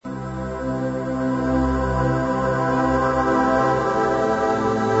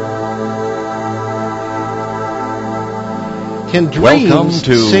Can dreams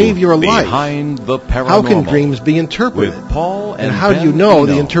save your life? How can dreams be interpreted? With Paul and how do you know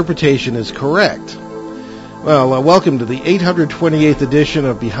the interpretation is correct? Well, welcome to the 828th edition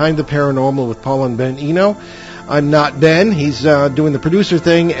of Behind the Paranormal with Paul and Ben Eno. I'm not Ben. He's doing the producer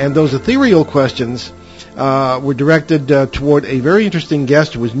thing, and those ethereal questions were directed toward a very interesting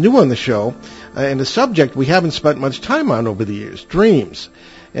guest who was new on the show, and a subject we haven't spent much time on over the years, dreams.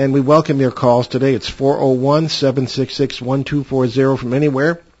 And we welcome your calls today. It's 401-766-1240 from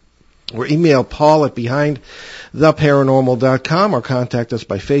anywhere, or email Paul at behindtheparanormal.com, or contact us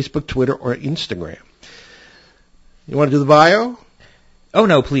by Facebook, Twitter, or Instagram. You want to do the bio? Oh,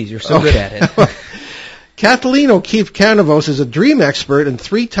 no, please. You're so good at it. Kathleen O'Keefe Canavos is a dream expert and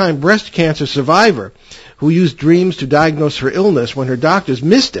 3-time breast cancer survivor who used dreams to diagnose her illness when her doctors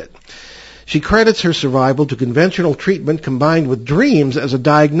missed it. She credits her survival to conventional treatment combined with dreams as a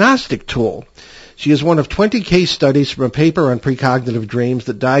diagnostic tool. She is one of 20 case studies from a paper on precognitive dreams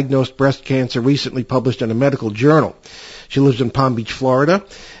that diagnosed breast cancer recently published in a medical journal. She lives in Palm Beach, Florida.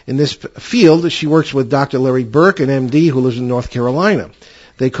 In this field, she works with Dr. Larry Burke, an MD who lives in North Carolina.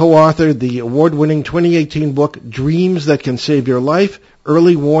 They co-authored the award-winning 2018 book, Dreams That Can Save Your Life,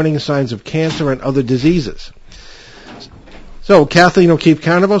 Early Warning Signs of Cancer and Other Diseases. So, Kathleen O'Keefe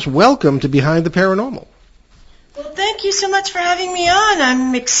Canavos, welcome to Behind the Paranormal. Well, thank you so much for having me on.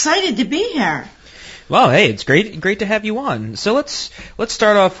 I'm excited to be here. Well, hey, it's great to have you on. So let's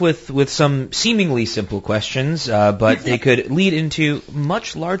start off with some seemingly simple questions, but they could lead into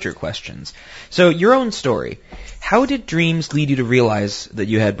much larger questions. So your own story. How did dreams lead you to realize that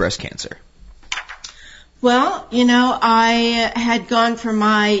you had breast cancer? Well, I had gone for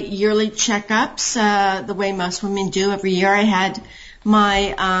my yearly checkups, the way most women do every year. I had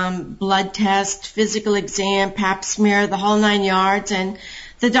my blood test, physical exam, pap smear, the whole 9 yards, and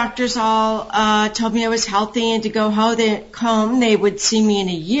the doctors all told me I was healthy and to go home. They would see me in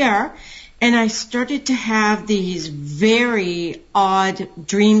a year. And I started to have these very odd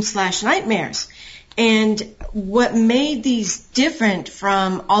dreams/nightmares. And what made these different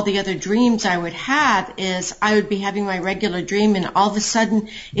from all the other dreams I would have is I would be having my regular dream and all of a sudden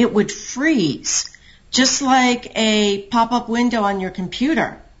it would freeze, just like a pop-up window on your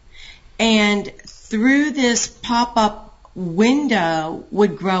computer. And through this pop-up window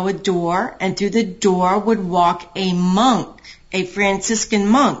would grow a door, and through the door would walk a monk, a Franciscan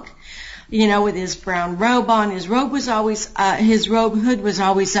monk, with his brown robe on. His robe was always, his robe hood was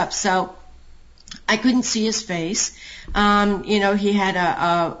always up, so I couldn't see his face. He had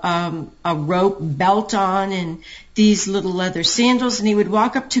a rope belt on and these little leather sandals, and he would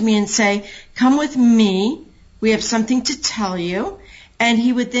walk up to me and say, "Come with me, we have something to tell you." And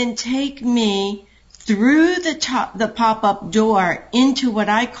he would then take me through the pop-up door into what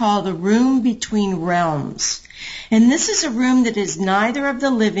I call the room between realms. And this is a room that is neither of the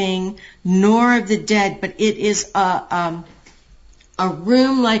living nor of the dead, but it is a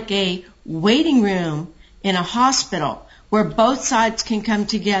room like a waiting room in a hospital where both sides can come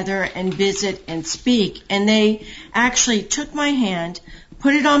together and visit and speak. And they actually took my hand,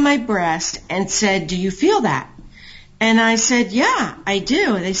 put it on my breast, and said, "Do you feel that?" And I said, "Yeah, I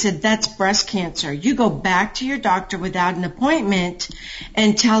do." They said, "That's breast cancer. You go back to your doctor without an appointment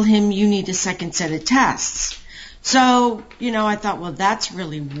and tell him you need a second set of tests." So, I thought, well, that's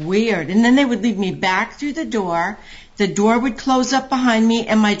really weird. And then they would lead me back through the door. The door would close up behind me,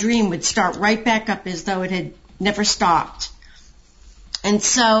 and my dream would start right back up as though it had never stopped. And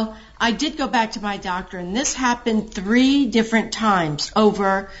so I did go back to my doctor, and this happened 3 different times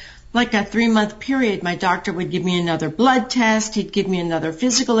over like a 3-month period. My doctor would give me another blood test. He'd give me another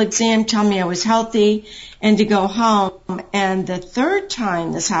physical exam, tell me I was healthy, and to go home. And the 3rd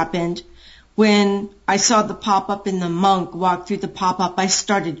time this happened, when I saw the pop-up and the monk walk through the pop-up, I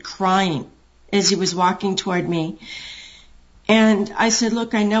started crying as he was walking toward me. And I said,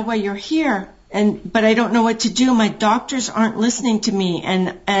 "Look, I know why you're here, but I don't know what to do. My doctors aren't listening to me,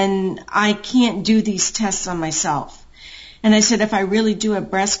 and I can't do these tests on myself." And I said, "If I really do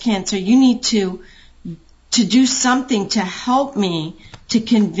have breast cancer, you need to do something to help me to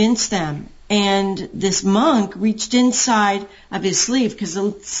convince them." And this monk reached inside of his sleeve, because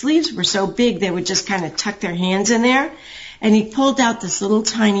the sleeves were so big they would just kind of tuck their hands in there. And he pulled out this little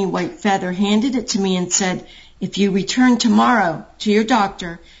tiny white feather, handed it to me, and said, "If you return tomorrow to your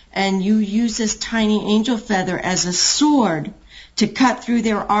doctor and you use this tiny angel feather as a sword to cut through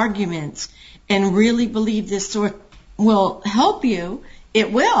their arguments and really believe this sword will help you,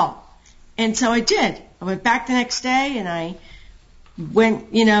 it will." And so I did. I went back the next day, and I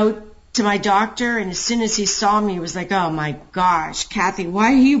went, to my doctor, and as soon as he saw me, he was like, "Oh my gosh, Kathy,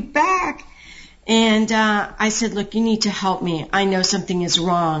 why are you back?" And I said, look, you need to help me. I know something is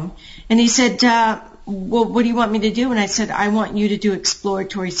wrong. And he said, well, what do you want me to do? And I said, I want you to do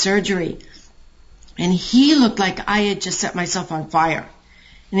exploratory surgery. And he looked like I had just set myself on fire.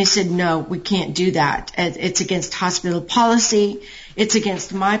 And he said, no, we can't do that. It's against hospital policy. It's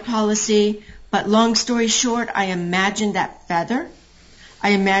against my policy. But long story short, I imagined that feather. I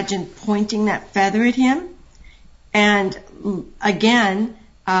imagined pointing that feather at him. And again,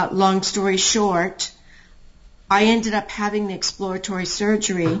 long story short, I ended up having the exploratory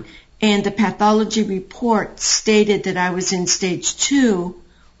surgery, and the pathology report stated that I was in stage 2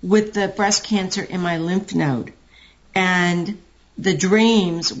 with the breast cancer in my lymph node. And the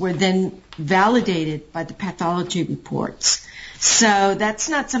dreams were then validated by the pathology reports. So that's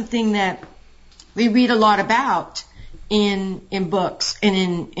not something that we read a lot about in books and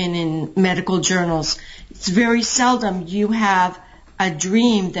in medical journals. It's very seldom you have a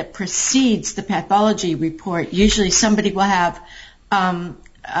dream that precedes the pathology report. Usually somebody will have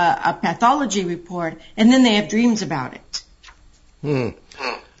a pathology report, and then they have dreams about it.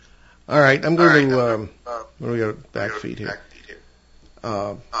 All right, I'm going to, what do we got, back feed here?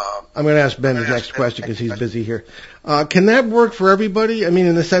 I'm going to ask Ben his next question because he's busy here. Can that work for everybody? I mean,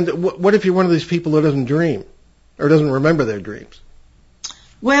 in the sense that, what if you're one of these people who doesn't dream or doesn't remember their dreams?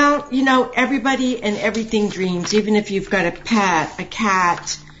 Well, you know, everybody and everything dreams, even if you've got a pet, a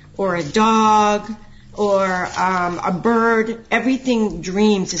cat, or a dog, or a bird, everything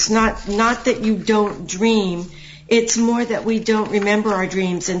dreams. It's not that you don't dream, it's more that we don't remember our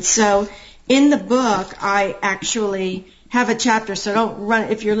dreams. And so in the book, I actually have a chapter, so don't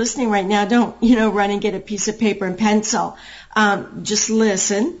run, if you're listening right now, don't, run and get a piece of paper and pencil. Just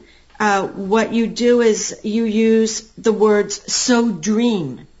listen. What you do is you use the words "so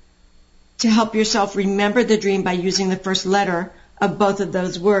dream" to help yourself remember the dream by using the first letter of both of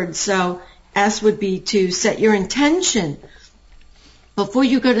those words. So S would be to set your intention. Before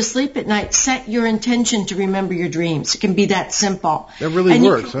you go to sleep at night, set your intention to remember your dreams. It can be that simple. That really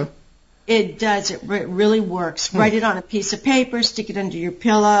works, huh? It does. It really works. Write it on a piece of paper, stick it under your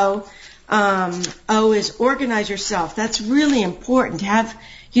pillow. O is organize yourself. That's really important to have,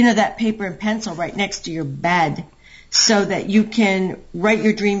 that paper and pencil right next to your bed so that you can write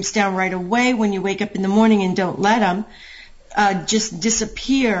your dreams down right away when you wake up in the morning, and don't let them just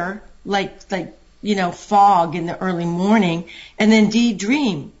disappear like fog in the early morning. And then D,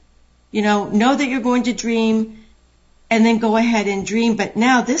 dream. Know that you're going to dream, and then go ahead and dream. But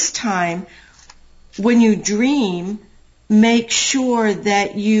now this time, when you dream, make sure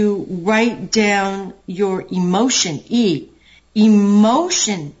that you write down your emotion, E.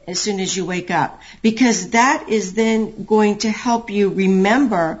 Emotion as soon as you wake up, because that is then going to help you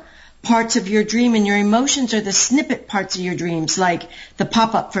remember parts of your dream, and your emotions are the snippet parts of your dreams, like the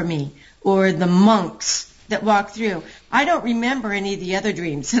pop-up for me, or the monks that walk through. I don't remember any of the other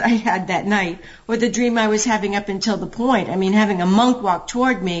dreams that I had that night, or the dream I was having up until the point. I mean, having a monk walk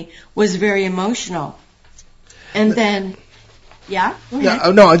toward me was very emotional. And then, yeah?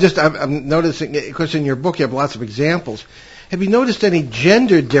 No, I'm noticing, because in your book you have lots of examples. Have you noticed any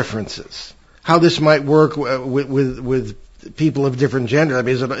gender differences? How this might work with people of different gender? I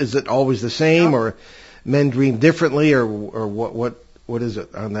mean, is it always the same, or men dream differently, or what is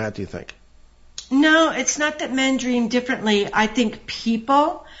it on that, do you think? No, it's not that men dream differently. I think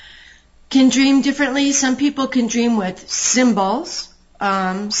people can dream differently. Some people can dream with symbols,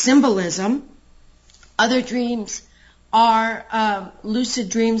 symbolism. Other dreams are lucid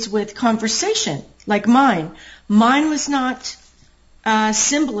dreams with conversation, like mine. Mine was not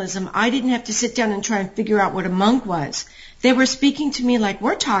symbolism. I didn't have to sit down and try and figure out what a monk was. They were speaking to me like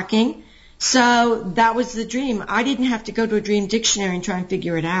we're talking, so that was the dream. I didn't have to go to a dream dictionary and try and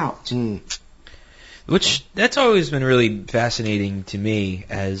figure it out. Which, that's always been really fascinating to me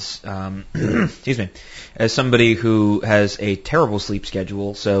as, excuse me, as somebody who has a terrible sleep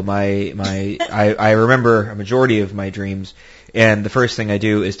schedule. So I remember a majority of my dreams, and the first thing I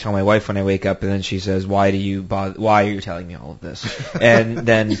do is tell my wife when I wake up, and then she says, why are you telling me all of this? And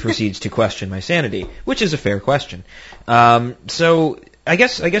then proceeds to question my sanity, which is a fair question. So I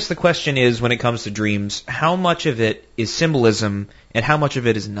guess the question is, when it comes to dreams, how much of it is symbolism and how much of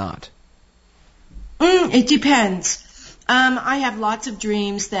it is not? It depends. I have lots of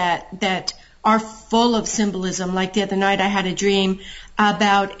dreams that are full of symbolism. Like the other night, I had a dream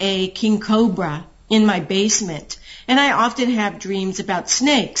about a king cobra in my basement. And I often have dreams about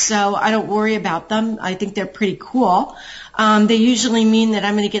snakes, so I don't worry about them. I think they're pretty cool. They usually mean that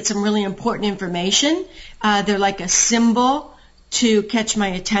I'm going to get some really important information. They're like a symbol to catch my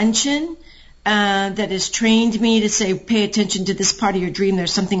attention. that has trained me to say, pay attention to this part of your dream.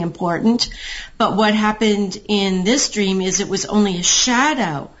 There's something important. But what happened in this dream is it was only a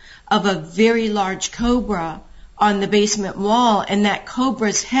shadow of a very large cobra on the basement wall, and that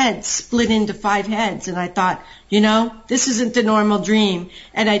cobra's head split into 5 heads. And I thought, this isn't a normal dream.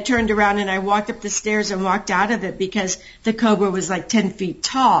 And I turned around and I walked up the stairs and walked out of it because the cobra was like 10 feet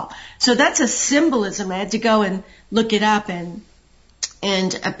tall. So that's a symbolism. I had to go and look it up, and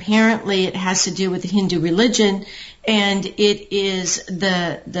apparently it has to do with the Hindu religion, and it is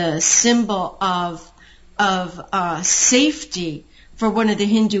the symbol of safety for one of the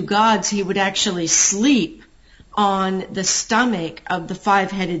Hindu gods. He would actually sleep on the stomach of the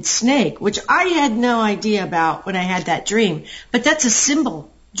 5-headed snake, which I had no idea about when I had that dream. But that's a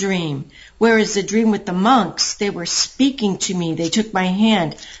symbol dream. Whereas the dream with the monks, they were speaking to me. They took my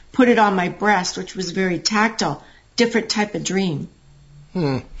hand, put it on my breast, which was very tactile. Different type of dream.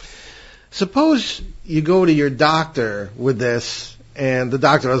 Suppose you go to your doctor with this and the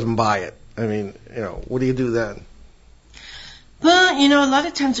doctor doesn't buy it. I mean, what do you do then? Well, a lot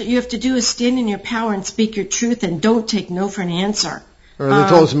of times what you have to do is stand in your power and speak your truth and don't take no for an answer. Or they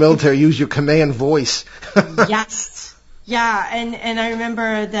told us military, use your command voice. Yes. Yeah, and I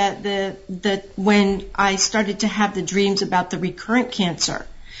remember that when I started to have the dreams about the recurrent cancer,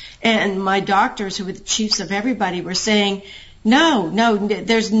 and my doctors, who were the chiefs of everybody, were saying, no,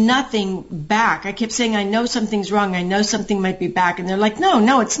 there's nothing back. I kept saying, I know something's wrong. I know something might be back. And they're like,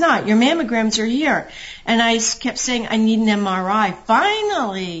 no, it's not. Your mammograms are here. And I kept saying, I need an MRI.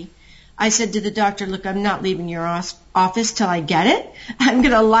 Finally, I said to the doctor, look, I'm not leaving your office till I get it. I'm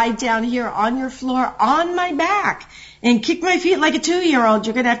going to lie down here on your floor on my back and kick my feet like a 2-year-old.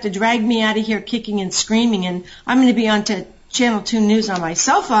 You're going to have to drag me out of here kicking and screaming. And I'm going to be on to Channel 2 News on my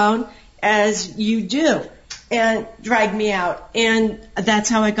cell phone, as you do, and drag me out. And that's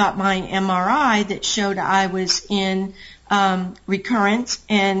how I got my MRI that showed I was in recurrence,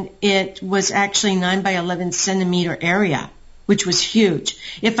 and it was actually 9 by 11 centimeter area, which was huge.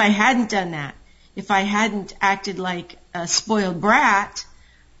 If I hadn't done that, if I hadn't acted like a spoiled brat,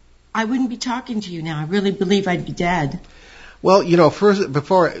 I wouldn't be talking to you now. I really believe I'd be dead. Well, first,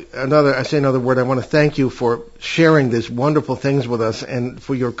 before I say another word, I want to thank you for sharing these wonderful things with us and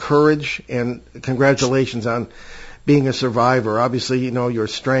for your courage, and congratulations on being a survivor. Obviously, your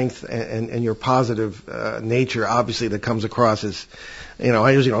strength and your positive nature, obviously, that comes across as, I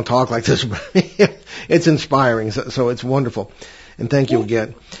usually don't talk like this, but it's inspiring, so it's wonderful. And thank you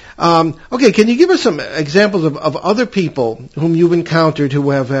again. Okay, can you give us some examples of other people whom you've encountered who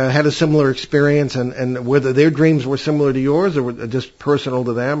have had a similar experience, and whether their dreams were similar to yours or were just personal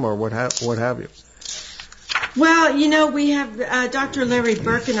to them, or what have you? Well, we have Dr. Larry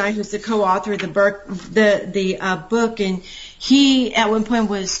Burke and I, who's the co-author of the book, and he at one point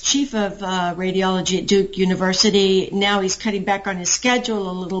was chief of radiology at Duke University. Now he's cutting back on his schedule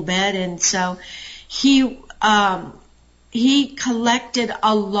a little bit, and so he collected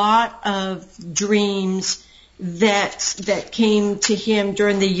a lot of dreams that came to him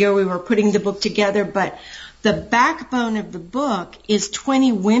during the year we were putting the book together. But the backbone of the book is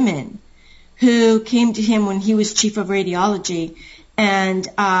 20 women who came to him when he was chief of radiology, and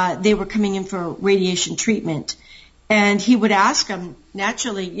they were coming in for radiation treatment. And he would ask them,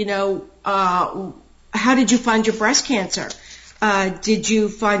 naturally, how did you find your breast cancer? Did you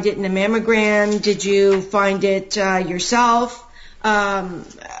find it in a mammogram? Did you find it yourself?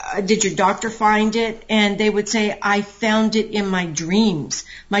 Did your doctor find it? And they would say, I found it in my dreams.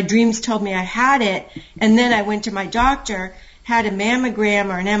 My dreams told me I had it, and then I went to my doctor, had a mammogram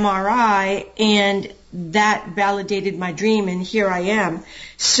or an MRI, and that validated my dream, and here I am.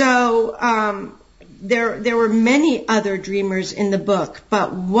 So there were many other dreamers in the book,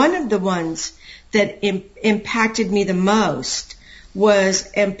 but one of the ones that impacted me the most was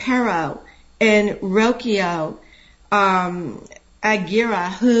Amparo and Rokio Aguirre,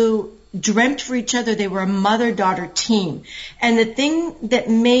 who dreamt for each other. They were a mother-daughter team. And the thing that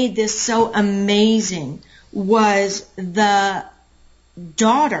made this so amazing was the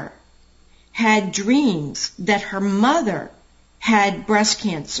daughter had dreams that her mother had breast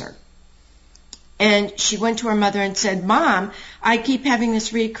cancer. And she went to her mother and said, Mom, I keep having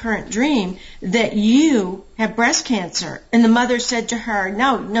this recurrent dream that you have breast cancer. And the mother said to her,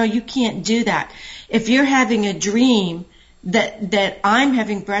 no, you can't do that. If you're having a dream that I'm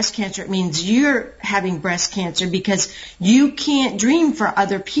having breast cancer, it means you're having breast cancer, because you can't dream for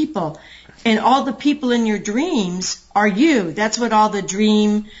other people. And all the people in your dreams are you. That's what all the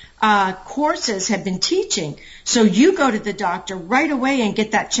dream courses have been teaching. So you go to the doctor right away and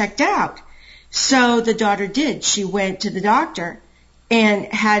get that checked out. So the daughter did. She went to the doctor, and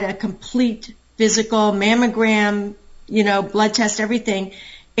had a complete physical mammogram, blood test, everything,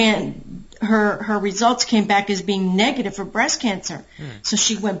 and her results came back as being negative for breast cancer. So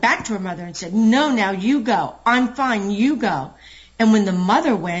she went back to her mother and said, no, now you go. I'm fine, you go. And when the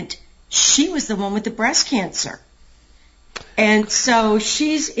mother went, she was the one with the breast cancer. And so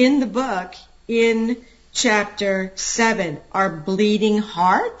she's in the book in chapter 7, Our Bleeding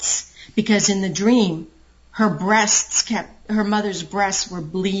Hearts, because in the dream, her mother's breasts were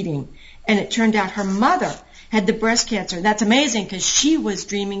bleeding. And it turned out her mother had the breast cancer. That's amazing because she was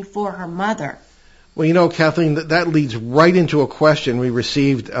dreaming for her mother. Well, Kathleen, that leads right into a question we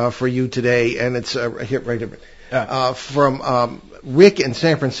received for you today, and it's from Rick in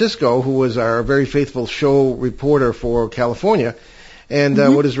San Francisco, who was our very faithful show reporter for California. And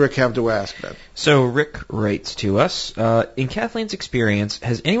what does Rick have to ask, Ben? So Rick writes to us, in Kathleen's experience,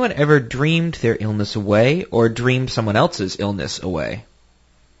 has anyone ever dreamed their illness away or dreamed someone else's illness away?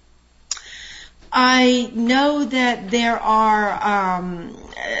 I know that there are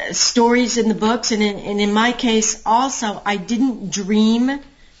stories in the books, and in my case also, I didn't dream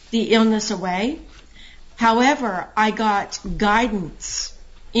the illness away. However, I got guidance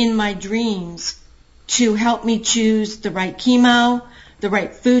in my dreams to help me choose the right chemo, the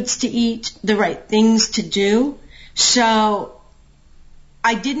right foods to eat, the right things to do. So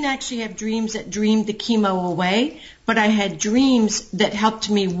I didn't actually have dreams that dreamed the chemo away, but I had dreams that helped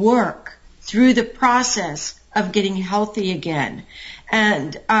me work through the process of getting healthy again.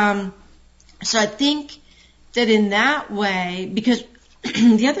 And so I think that in that way, because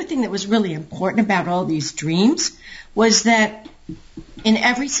the other thing that was really important about all these dreams was that in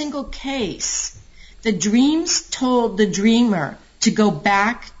every single case, the dreams told the dreamer to go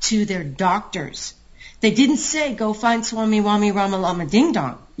back to their doctors. They didn't say, go find Swami Wami Rama Lama Ding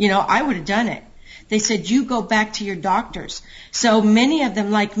Dong. I would have done it. They said, you go back to your doctors. So many of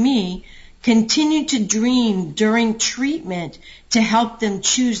them, like me, continued to dream during treatment to help them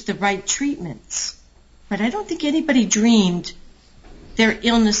choose the right treatments. But I don't think anybody dreamed their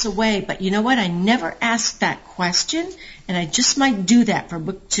illness away. But you know what? I never asked that question, and I just might do that for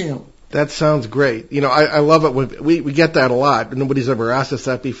book 2. That sounds great. I love it when we get that a lot. Nobody's ever asked us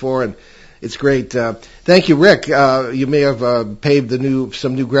that before, and it's great. Thank you, Rick. You may have paved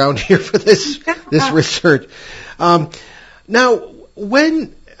some new ground here for this research. Now,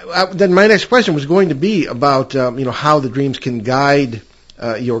 then my next question was going to be about how the dreams can guide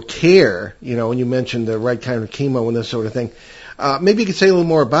your care. When you mentioned the right kind of chemo and this sort of thing. Maybe you could say a little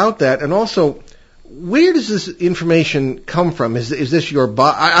more about that, and also, where does this information come from? Is this your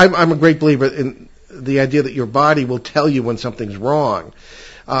body? I'm a great believer in the idea that your body will tell you when something's wrong.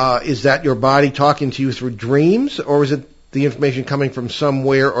 Is that your body talking to you through dreams, or is it the information coming from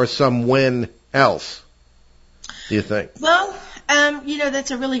somewhere or somewhen else, do you think? Well,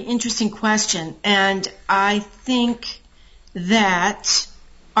 that's a really interesting question, and I think that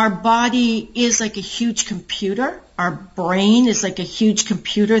our body is like a huge computer. Our brain is like a huge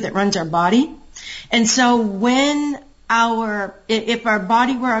computer that runs our body. And so if our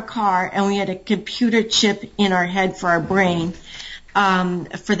body were a car and we had a computer chip in our head for our brain,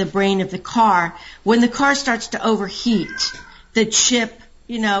 for the brain of the car, when the car starts to overheat, the chip,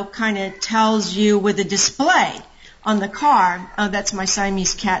 kind of tells you with a display on the car. Oh, that's my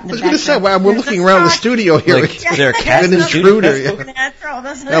Siamese cat in the background. I was going to say, I'm looking around the studio here. Is there a cat in the intruder?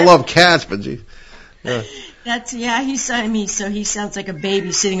 I love cats, but gee. He's Siamese, so he sounds like a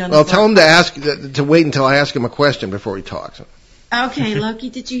baby sitting on the floor. Well, tell him to wait until I ask him a question before he talks. Okay, Loki,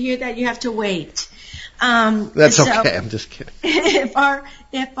 did you hear that? You have to wait. That's okay. I'm just kidding.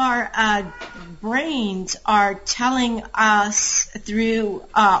 If our brains are telling us through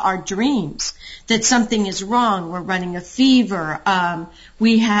our dreams that something is wrong, we're running a fever,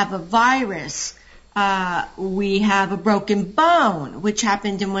 we have a virus, we have a broken bone, which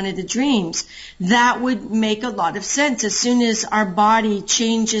happened in one of the dreams, that would make a lot of sense. As soon as our body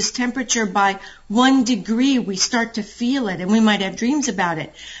changes temperature by 1 degree, we start to feel it, and we might have dreams about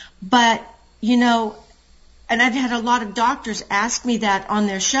it. But, and I've had a lot of doctors ask me that on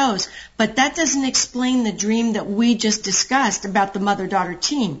their shows, but that doesn't explain the dream that we just discussed about the mother-daughter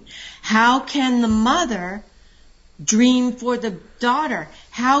team. How can the mother dream for the daughter?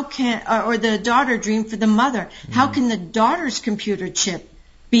 Or the daughter dream for the mother? How can the daughter's computer chip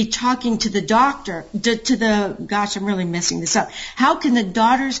be talking to the doctor, gosh, I'm really messing this up. How can the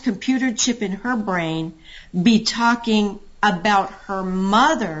daughter's computer chip in her brain be talking about her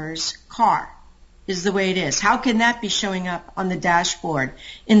mother's car? Is the way it is. How can that be showing up on the dashboard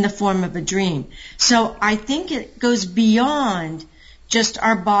in the form of a dream? So I think it goes beyond just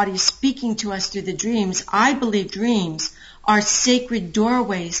our body speaking to us through the dreams. I believe dreams are sacred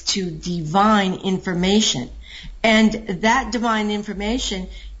doorways to divine information. And that divine information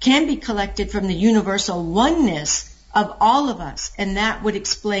can be collected from the universal oneness of all of us, and that would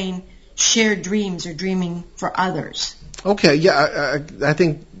explain shared dreams or dreaming for others. Okay, yeah, I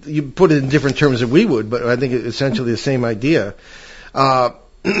think you put it in different terms than we would, but I think it's essentially the same idea.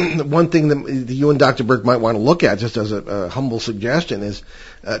 One thing that you and Dr. Burke might want to look at, just as a humble suggestion, is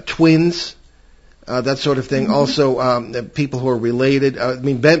twins, that sort of thing. Mm-hmm. Also, people who are related. I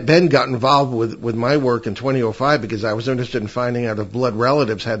mean, Ben got involved with my work in 2005 because I was interested in finding out if blood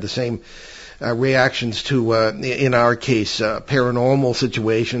relatives had the same reactions to, in our case, paranormal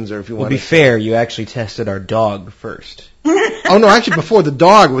situations, or if you want to be fair, you actually tested our dog first. Oh no, actually, before the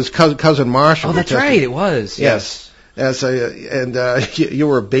dog was cousin Marshall. Oh, that's right, it was. Yes. Yes, you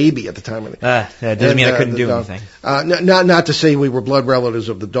were a baby at the time. That doesn't mean I couldn't do anything. Not to say we were blood relatives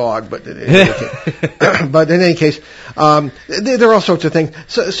of the dog, but but in any case, there are all sorts of things.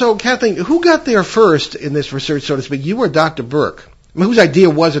 So Kathleen, who got there first in this research, so to speak? You or Dr. Burke? I mean, whose idea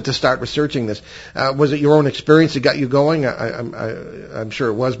was it to start researching this? Was it your own experience that got you going? I'm sure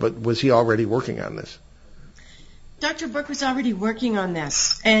it was, but was he already working on this? Dr. Burke was already working on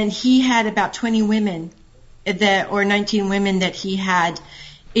this, and he had about 20 women or 19 women that he had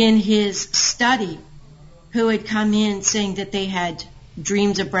in his study who had come in saying that they had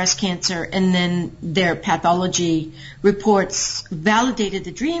dreams of breast cancer, and then their pathology reports validated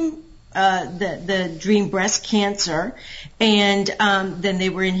the dream breast cancer, and then they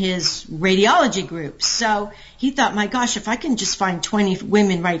were in his radiology group. So he thought, my gosh, if I can just find 20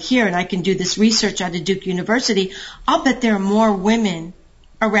 women right here and I can do this research out of Duke University, I'll bet there are more women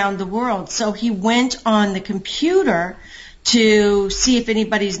around the world. So he went on the computer to see if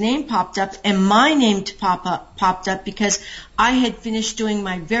anybody's name popped up, and my name popped up because I had finished doing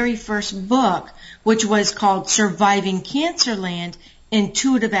my very first book, which was called Surviving Cancerland,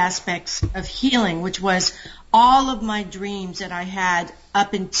 Intuitive Aspects of Healing, which was all of my dreams that I had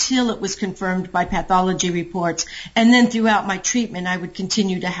up until it was confirmed by pathology reports. And then throughout my treatment, I would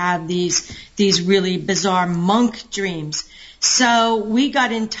continue to have these really bizarre monk dreams. So we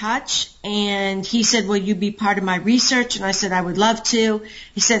got in touch, and he said, will you be part of my research? And I said, I would love to.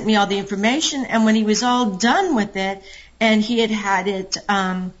 He sent me all the information, and when he was all done with it, and he had it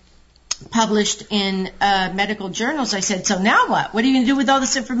published in medical journals, I said, so now what? What are you going to do with all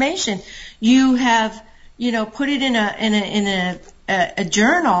this information? You have, put it in a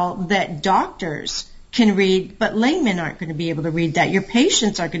journal that doctors can read, but laymen aren't going to be able to read that. Your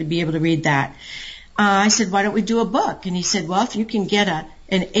patients aren't going to be able to read that. I said, why don't we do a book? And he said, well, if you can get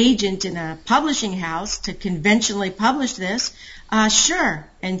an agent in a publishing house to conventionally publish this, sure.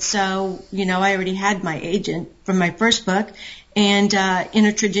 And so, I already had my agent from my first book, and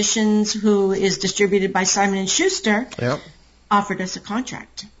Inner Traditions, who is distributed by Simon & Schuster, offered us a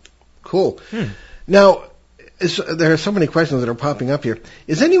contract. Cool. Now, there are so many questions that are popping up here.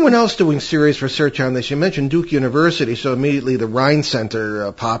 Is anyone else doing serious research on this? You mentioned Duke University, so immediately the Rhine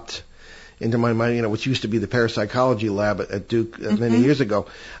Center popped into my mind, which used to be the parapsychology lab at Duke many years ago.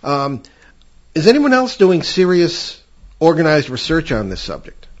 Is anyone else doing serious, organized research on this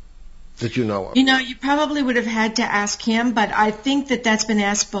subject that you know of? You probably would have had to ask him, but I think that's been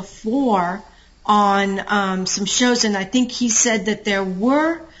asked before on some shows, and I think he said that there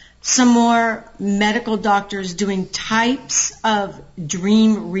were some more medical doctors doing types of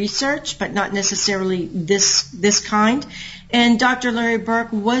dream research, but not necessarily this kind. And Dr. Larry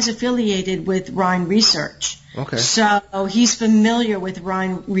Burke was affiliated with Rhine Research. Okay. So he's familiar with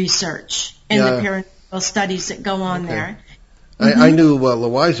Rhine Research and the paranormal studies that go on there. I knew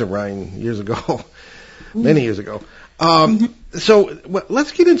Louisa Rhine years ago, many years ago. So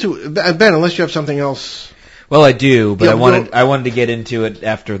let's get into Ben, unless you have something else. Well, I do, but I wanted to get into it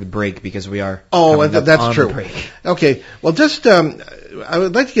after the break because we are. Oh, that's true. The break. Okay. Well, just I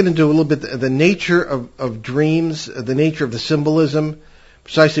would like to get into a little bit the nature of dreams, the nature of the symbolism,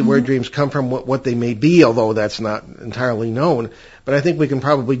 precisely where dreams come from, what they may be, although that's not entirely known. But I think we can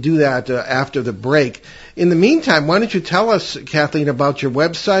probably do that after the break. In the meantime, why don't you tell us, Kathleen, about your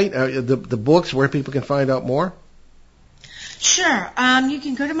website, the books, where people can find out more? Sure. You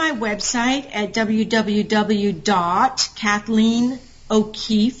can go to my website at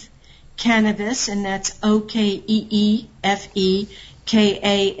www.KathleenO'Keefe.Canavos, and that's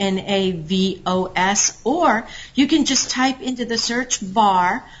OKEEFEKANAVOS, or you can just type into the search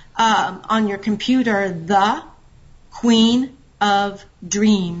bar on your computer the Queen of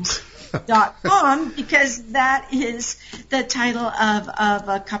Dreams.com because that is the title of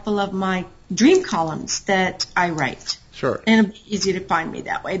a couple of my dream columns that I write. Sure. And it'll be easy to find me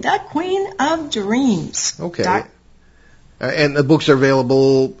that way. The Queen of Dreams. Okay. And the books are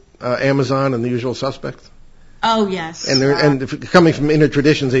available Amazon and the usual suspects? Oh, yes. And if coming from Inner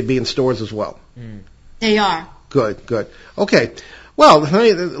Traditions, they'd be in stores as well. They are. Good. Okay. Well,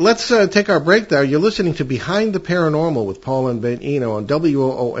 let's take our break there. You're listening to Behind the Paranormal with Paul and Ben Eno on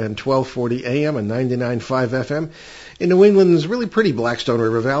WOON 1240 AM and 99.5 FM in New England's really pretty Blackstone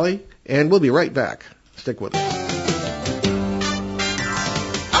River Valley. And we'll be right back. Stick with us.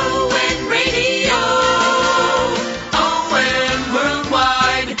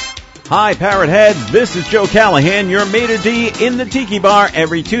 Hi, Parrot Heads. This is Joe Callahan, your maitre d' in the Tiki Bar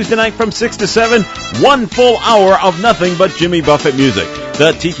every Tuesday night from 6 to 7. 1 full hour of nothing but Jimmy Buffett music.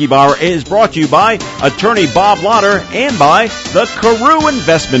 The Tiki Bar is brought to you by attorney Bob Lauder and by the Carew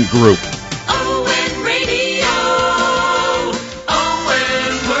Investment Group. ON Radio,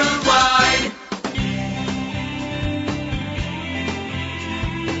 ON Worldwide.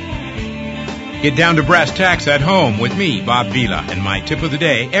 Get down to brass tacks at home with me, Bob Vila, and my tip of the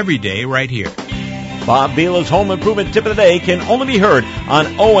day every day right here. Bob Vila's Home Improvement Tip of the Day can only be heard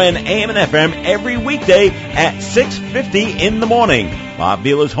on ON AM and FM every weekday at 6:50 in the morning. Bob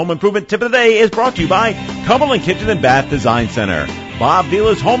Vila's Home Improvement Tip of the Day is brought to you by Cumberland Kitchen and Bath Design Center. Bob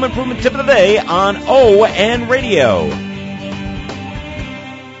Vila's Home Improvement Tip of the Day on ON Radio.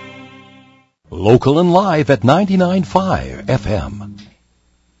 Local and live at 99.5 FM.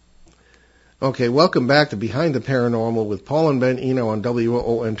 Okay, welcome back to Behind the Paranormal with Paul and Ben Eno on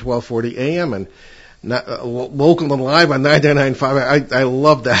WOON 1240 AM and local and live on 99.5. I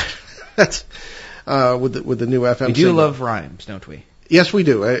love that. That's with the new FM. We do love rhymes, don't we? Yes, we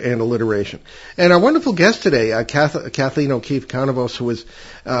do, and alliteration. And our wonderful guest today, Kathleen O'Keefe Kanavos, who is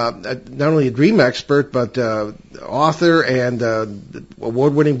not only a dream expert, but author and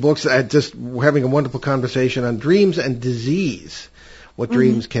award-winning books, just having a wonderful conversation on dreams and disease. What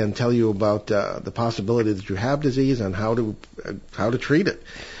dreams can tell you about the possibility that you have disease and how to treat it.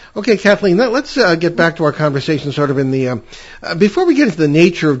 Okay, Kathleen, let's get back to our conversation sort of in the before we get into the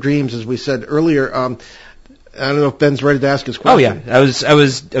nature of dreams, as we said earlier. I don't know if Ben's ready to ask his question. Oh yeah, I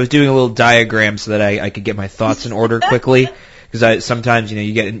was doing a little diagram so that I could get my thoughts in order quickly. Because sometimes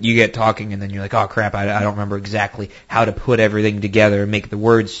you get talking and then you're like, oh crap, I don't remember exactly how to put everything together and make the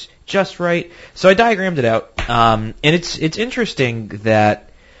words just right. So I diagrammed it out, and it's interesting that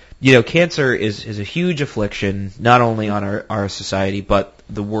cancer is a huge affliction not only on our society but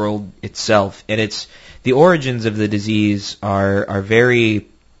the world itself, and it's the origins of the disease are very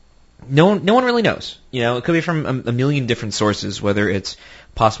no one really knows. It could be from a million different sources, whether it's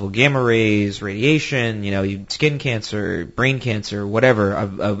possible gamma rays, radiation, skin cancer, brain cancer, whatever.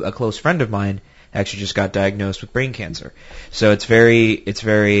 A close friend of mine actually just got diagnosed with brain cancer. So it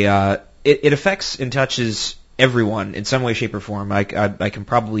affects and touches everyone in some way, shape, or form. I can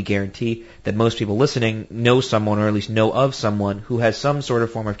probably guarantee that most people listening know someone, or at least know of someone, who has some sort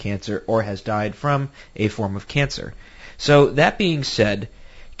of form of cancer or has died from a form of cancer. So that being said,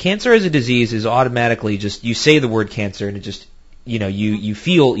 cancer as a disease is automatically just, you say the word cancer and it just, you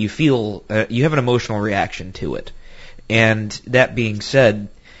feel you have an emotional reaction to it. And that being said,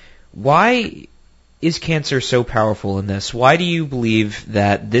 why is cancer so powerful in this? Why do you believe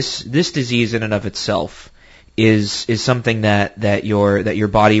that this disease in and of itself is something that your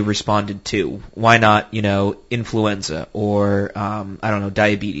body responded to? Why not, influenza or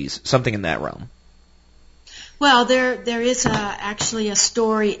diabetes, something in that realm? Well, there is actually a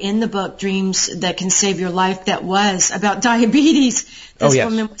story in the book, Dreams That Can Save Your Life, that was about diabetes. This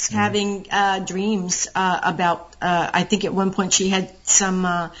woman was having dreams about, I think at one point she had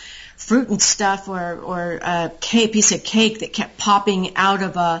some fruit and stuff or a piece of cake that kept popping out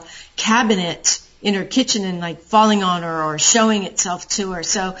of a cabinet in her kitchen and like falling on her or showing itself to her.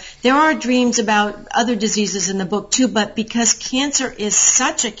 So there are dreams about other diseases in the book too, but because cancer is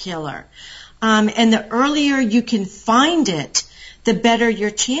such a killer, and the earlier you can find it, the better your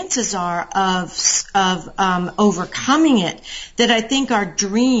chances are of overcoming it. That I think our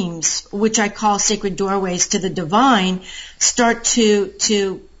dreams, which I call sacred doorways to the divine, start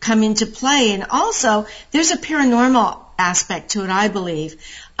to come into play. And also, there's a paranormal aspect to it, I believe.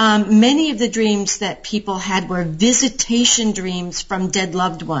 Many of the dreams that people had were visitation dreams from dead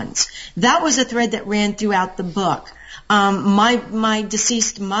loved ones. That was a thread that ran throughout the book. My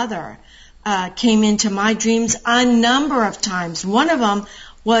deceased mother came into my dreams a number of times. One of them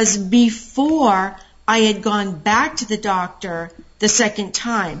was before I had gone back to the doctor the second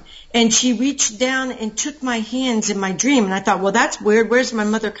time. And she reached down and took my hands in my dream. And I thought, well, that's weird. Where's my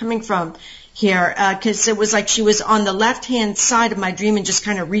mother coming from here? Because it was like she was on the left-hand side of my dream and just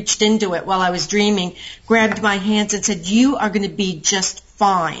kind of reached into it while I was dreaming, grabbed my hands and said, you are going to be just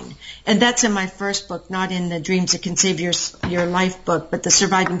fine. And that's in my first book, not in the Dreams That Can Save Your Life book, but the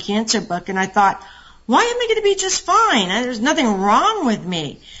Surviving Cancer book. And I thought, why am I going to be just fine? There's nothing wrong with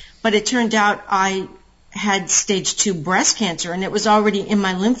me. But it turned out I had stage 2 breast cancer, and it was already in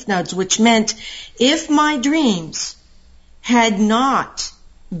my lymph nodes, which meant if my dreams had not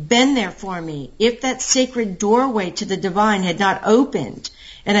been there for me, if that sacred doorway to the divine had not opened,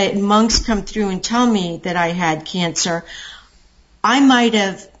 and I had monks come through and tell me that I had cancer, I might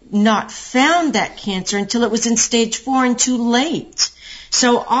have not found that cancer until it was in stage 4 and too late.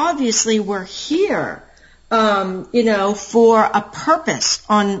 So obviously we're here, for a purpose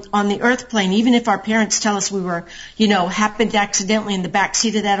on the earth plane. Even if our parents tell us we were, happened accidentally in the back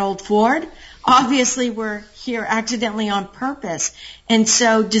seat of that old Ford, obviously we're here accidentally on purpose. And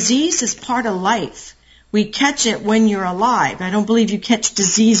so disease is part of life. We catch it when you're alive. I don't believe you catch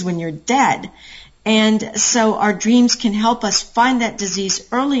disease when you're dead. And so our dreams can help us find that disease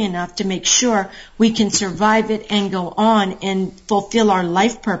early enough to make sure we can survive it and go on and fulfill our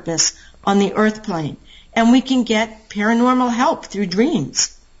life purpose on the earth plane. And we can get paranormal help through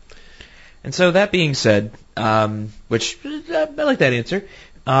dreams. And so that being said, which I like that answer,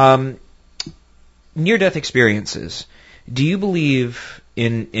 near-death experiences, do you believe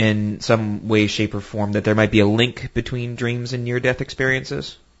in some way, shape, or form that there might be a link between dreams and near-death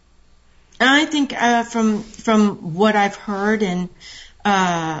experiences? I think from what I've heard and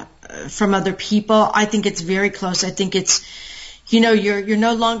from other people, I think it's very close. I think it's, you're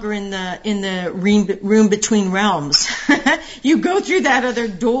no longer in the room between realms. You go through that other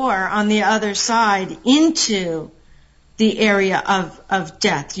door on the other side into the area of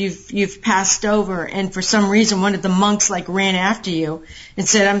death. You've passed over, and for some reason one of the monks ran after you and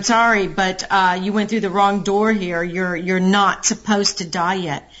said, "I'm sorry, but you went through the wrong door here. You're not supposed to die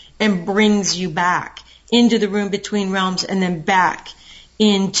yet," and brings you back into the room between realms and then back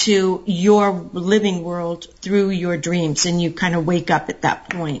into your living world through your dreams, and you kind of wake up at that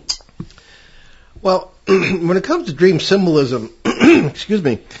point. Well, when it comes to dream symbolism, excuse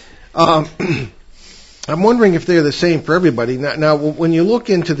me, I'm wondering if they're the same for everybody. Now, when you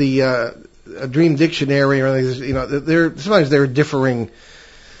look into the dream dictionary, or sometimes there are differing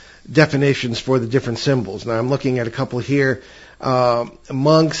definitions for the different symbols. Now, I'm looking at a couple here.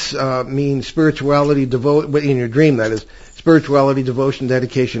 Monks mean spirituality, in your dream, that is, spirituality, devotion,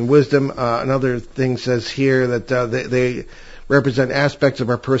 dedication, wisdom. Another thing says here that they represent aspects of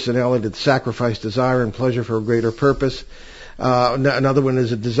our personality that sacrifice desire and pleasure for a greater purpose. Another one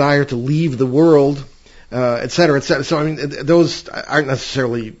is a desire to leave the world, et cetera, et cetera. So, I mean, those aren't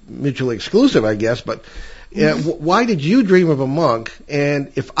necessarily mutually exclusive, I guess, but why did you dream of a monk?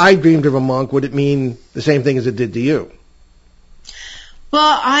 And if I dreamed of a monk, would it mean the same thing as it did to you?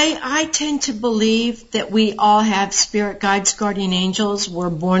 Well, I tend to believe that we all have spirit guides, guardian angels. We're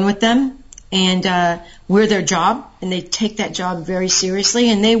born with them, and we're their job, and they take that job very seriously,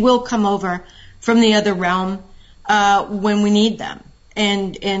 and they will come over from the other realm when we need them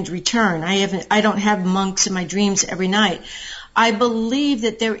and return. I don't have monks in my dreams every night. I believe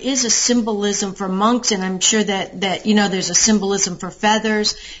that there is a symbolism for monks, and I'm sure that there's a symbolism for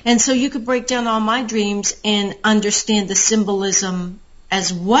feathers, and so you could break down all my dreams and understand the symbolism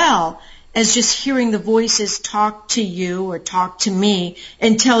as well as just hearing the voices talk to you or talk to me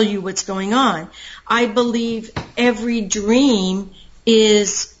and tell you what's going on. I believe every dream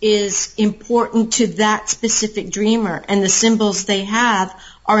is important to that specific dreamer, and the symbols they have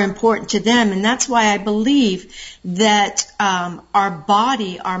are important to them. And that's why I believe that our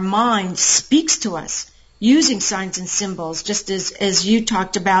body, our mind, speaks to us using signs and symbols, just as you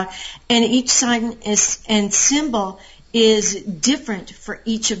talked about. And each sign and symbol is different for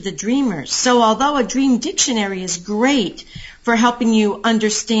each of the dreamers. So although a dream dictionary is great for helping you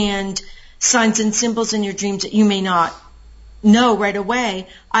understand signs and symbols in your dreams that you may not know right away,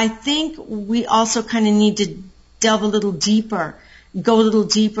 I think we also kind of need to delve a little deeper, go a little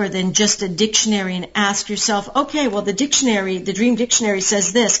deeper than just a dictionary, and ask yourself, okay, well, the dream dictionary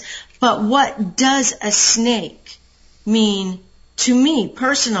says this, but what does a snake mean to me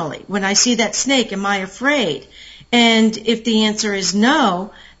personally? When I see that snake, am I afraid? And if the answer is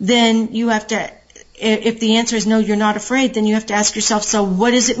no, then you have to, if the answer is no, you're not afraid, then you have to ask yourself, so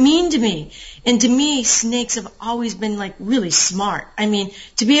what does it mean to me? And to me, snakes have always been really smart. I mean,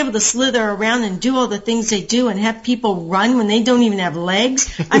 to be able to slither around and do all the things they do and have people run when they don't even have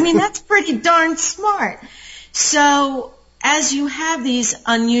legs, I mean, that's pretty darn smart. So as you have these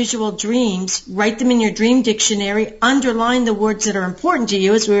unusual dreams, write them in your dream dictionary, underline the words that are important to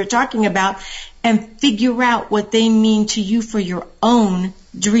you, as we were talking about, and figure out what they mean to you for your own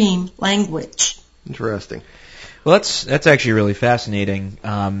dream language. Interesting. Well, that's actually really fascinating.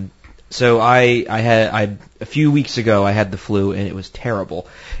 So I had a few weeks ago I had the flu and it was terrible.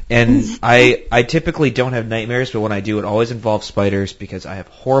 And I typically don't have nightmares, but when I do, it always involves spiders because I have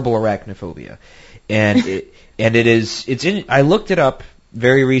horrible arachnophobia. And I looked it up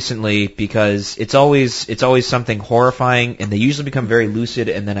very recently because it's always something horrifying, and they usually become very lucid,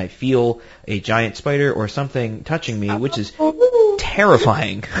 and then I feel a giant spider or something touching me, which is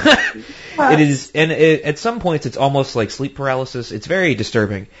terrifying. It is, and at some points it's almost like sleep paralysis. It's very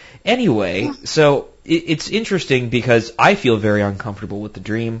disturbing. Anyway, so it's interesting because I feel very uncomfortable with the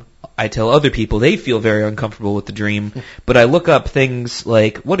dream. I tell other people they feel very uncomfortable with the dream, but I look up things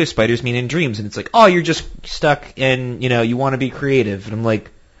like, what do spiders mean in dreams? And it's like, oh, you're just stuck and, you want to be creative. And I'm like,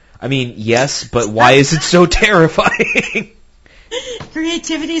 I mean, yes, but why is it so terrifying?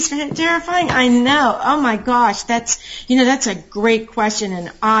 Creativity is terrifying? I know. Oh my gosh, that's a great question, and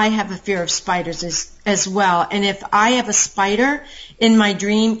I have a fear of spiders as well. And if I have a spider in my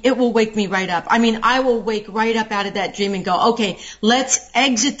dream, it will wake me right up. I mean, I will wake right up out of that dream and go, okay, let's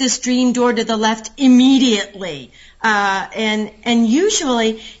exit this dream door to the left immediately. And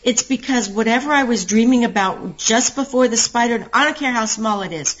usually it's because whatever I was dreaming about just before the spider, I don't care how small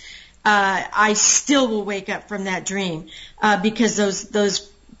it is, I still will wake up from that dream, because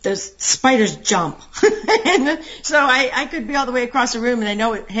those spiders jump. And so I could be all the way across the room and I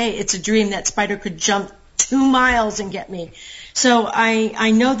know, it's a dream. That spider could jump 2 miles and get me. So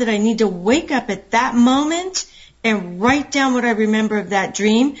I know that I need to wake up at that moment and write down what I remember of that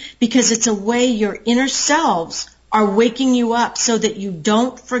dream, because it's a way your inner selves are waking you up so that you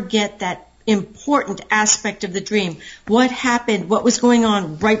don't forget that important aspect of the dream. What happened? What was going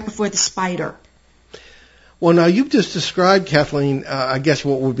on right before the spider? Well, now you've just described, Kathleen, I guess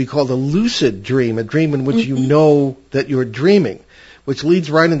what would be called a lucid dream, a dream in which you know that you're dreaming, which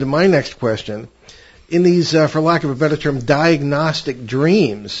leads right into my next question. In these, for lack of a better term, diagnostic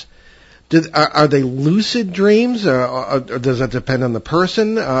dreams, are they lucid dreams, or does that depend on the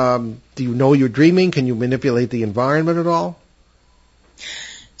person? Do you know you're dreaming? Can you manipulate the environment at all?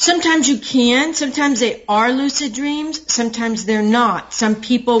 Sometimes you can. Sometimes they are lucid dreams. Sometimes they're not. Some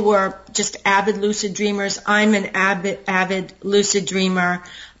people were just avid lucid dreamers. I'm an avid lucid dreamer.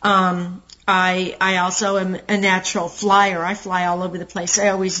 I also am a natural flyer. I fly all over the place. I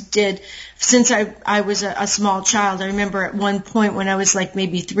always did. Since I was a small child, I remember at one point when I was like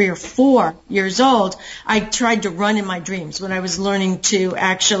maybe 3 or 4 years old, I tried to run in my dreams when I was learning to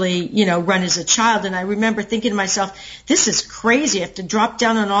actually, run as a child. And I remember thinking to myself, this is crazy. I have to drop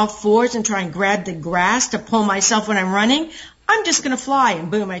down on all fours and try and grab the grass to pull myself when I'm running. I'm just going to fly. And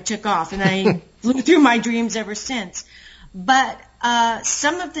boom, I took off. And I flew through my dreams ever since. But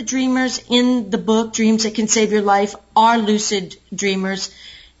some of the dreamers in the book, Dreams That Can Save Your Life, are lucid dreamers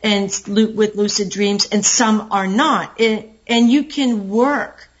and with lucid dreams, and some are not. And you can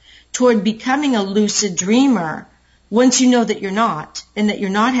work toward becoming a lucid dreamer once you know that you're not, and that you're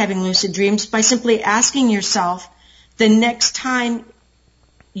not having lucid dreams, by simply asking yourself, the next time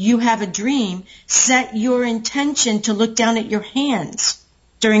you have a dream, set your intention to look down at your hands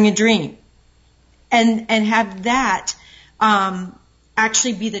during a dream, and have that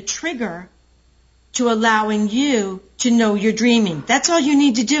actually be the trigger to allowing you to know you're dreaming. That's all you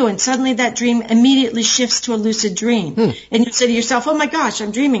need to do, and suddenly that dream immediately shifts to a lucid dream. And you say to yourself, oh my gosh,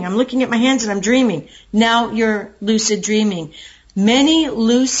 I'm dreaming. I'm looking at my hands and I'm dreaming. Now you're lucid dreaming. Many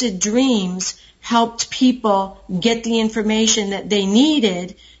lucid dreams helped people get the information that they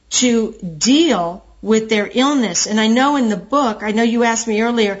needed to deal with their illness. And I know in the book, I know you asked me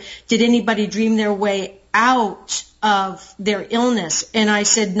earlier, did anybody dream their way out of their illness? And I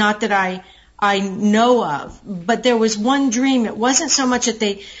said, not that I know of, but there was one dream. It wasn't so much that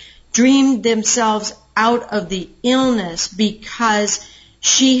they dreamed themselves out of the illness, because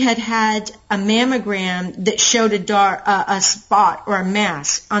she had a mammogram that showed a spot or a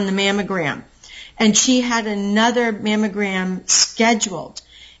mass on the mammogram, and she had another mammogram scheduled,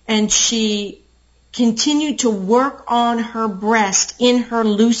 and she continued to work on her breast in her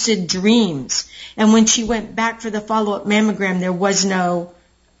lucid dreams. And when she went back for the follow-up mammogram, there was no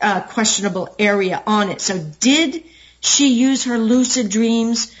questionable area on it. So did she use her lucid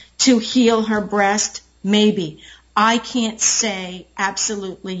dreams to heal her breast? Maybe. I can't say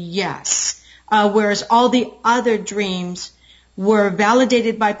absolutely yes. Whereas all the other dreams were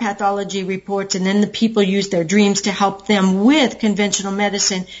validated by pathology reports, and then the people used their dreams to help them with conventional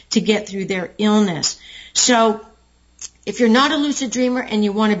medicine to get through their illness. So if you're not a lucid dreamer and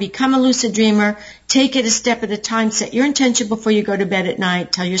you want to become a lucid dreamer, take it a step at a time. Set your intention before you go to bed at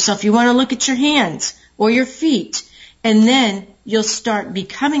night. Tell yourself you want to look at your hands or your feet, and then you'll start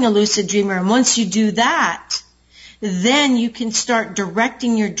becoming a lucid dreamer. And once you do that, then you can start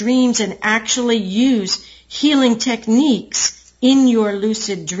directing your dreams and actually use healing techniques in your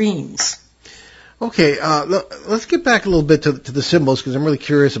lucid dreams. Okay, let's get back a little bit to the symbols, because I'm really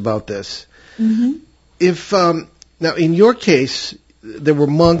curious about this. Mm-hmm. If now, in your case, there were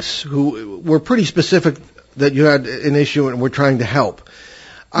monks who were pretty specific that you had an issue and were trying to help.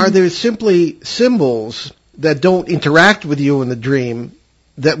 Are there simply symbols that don't interact with you in the dream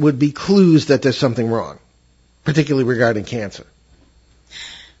that would be clues that there's something wrong, particularly regarding cancer?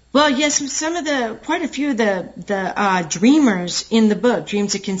 Well, yes, quite a few of the dreamers in the book,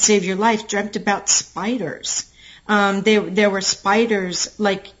 Dreams That Can Save Your Life, dreamt about spiders. There were spiders,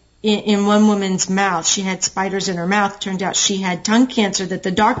 like in one woman's mouth. She had spiders in her mouth. Turned out she had tongue cancer that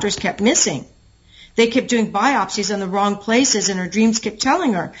the doctors kept missing. They kept doing biopsies in the wrong places, and her dreams kept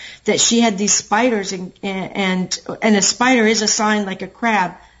telling her that she had these spiders, and a spider is a sign, like a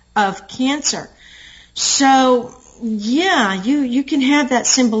crab, of cancer. So, yeah, you can have that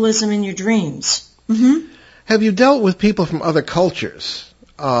symbolism in your dreams. Mm-hmm. Have you dealt with people from other cultures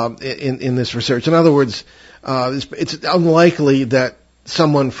in this research? In other words, it's unlikely that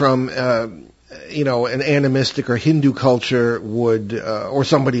someone from an animistic or Hindu culture would, or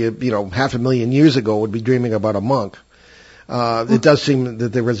somebody 500,000 years ago would be dreaming about a monk. It does seem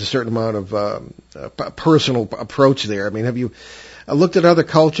that there is a certain amount of personal approach there. I mean, have you looked at other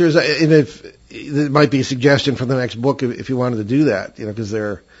cultures? And if there might be a suggestion for the next book if you wanted to do that, because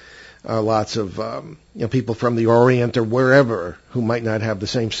there are lots of people from the Orient or wherever who might not have the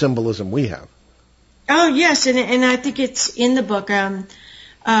same symbolism we have. Oh yes, and I think it's in the book.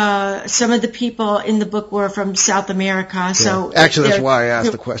 Some of the people in the book were from South America, so actually that's why I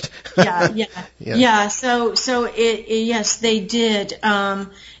asked the question. yeah. So yes, they did,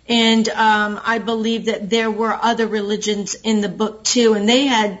 and I believe that there were other religions in the book too, and they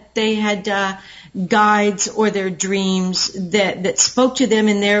had guides or their dreams that spoke to them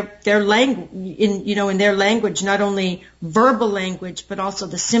in their language, in their language, not only verbal language but also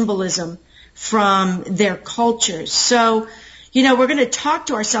the symbolism from their cultures. So, we're going to talk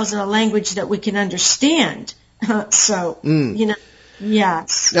to ourselves in a language that we can understand.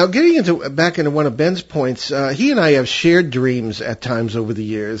 Yes. Now, getting back into one of Ben's points, he and I have shared dreams at times over the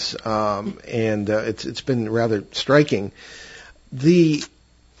years, and it's been rather striking. The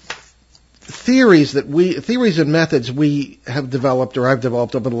theories and methods we have developed, or I've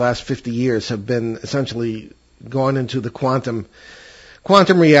developed over the last 50 years, have been essentially gone into the quantum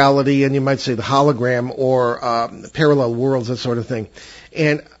reality, and you might say the hologram, or parallel worlds, that sort of thing.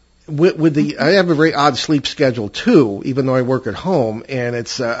 And I have a very odd sleep schedule too, even though I work at home. And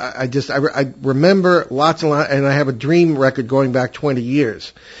it's I remember lots and lots, and I have a dream record going back 20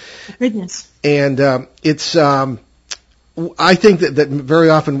 years. Goodness. And it's I think that very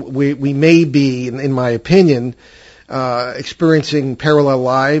often we may be, in my opinion, experiencing parallel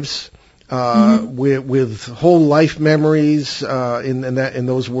lives. With whole life memories in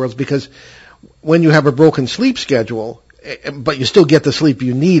those worlds, because when you have a broken sleep schedule, but you still get the sleep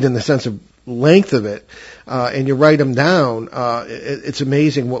you need in the sense of length of it, and you write them down, it's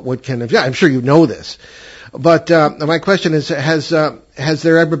amazing what kind of, I'm sure you know this, but my question is, has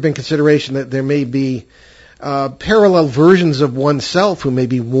there ever been consideration that there may be parallel versions of oneself who may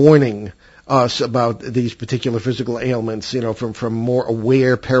be warning us about these particular physical ailments, from more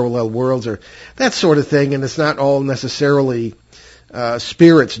aware parallel worlds or that sort of thing, and it's not all necessarily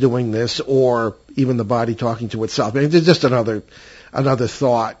spirits doing this or even the body talking to itself. I mean, it's just another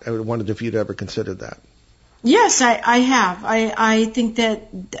thought. I wondered if you'd ever considered that. Yes, I have. I think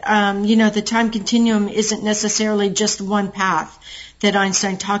that the time continuum isn't necessarily just one path that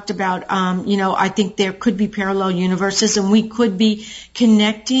Einstein talked about. I think there could be parallel universes, and we could be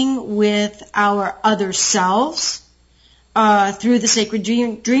connecting with our other selves through the sacred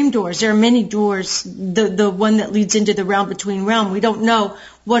dream doors. There are many doors. The one that leads into the realm between realm, we don't know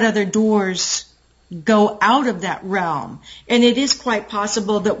what other doors go out of that realm. And it is quite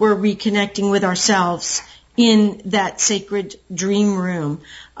possible that we're reconnecting with ourselves in that sacred dream room.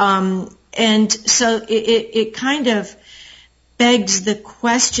 And so it kind of begs the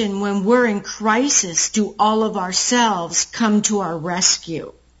question, when we're in crisis, do all of ourselves come to our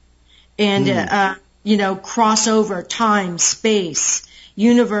rescue and cross over time, space,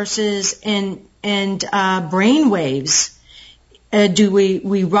 universes, and brain waves? Do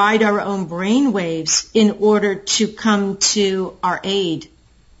we ride our own brain waves in order to come to our aid?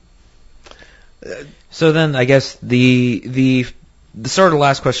 So then, I guess the sort of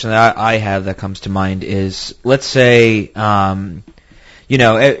last question that I have that comes to mind is, let's say, a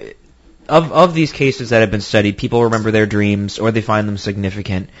of these cases that have been studied, people remember their dreams or they find them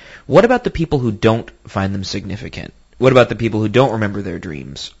significant. What about the people who don't find them significant? What about the people who don't remember their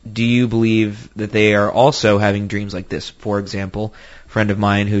dreams? Do you believe that they are also having dreams like this? For example, a friend of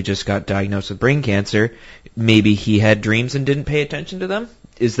mine who just got diagnosed with brain cancer, maybe he had dreams and didn't pay attention to them?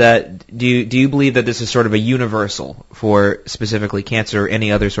 Do you believe that this is sort of a universal for specifically cancer or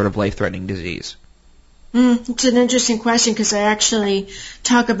any other sort of life-threatening disease? It's an interesting question because I actually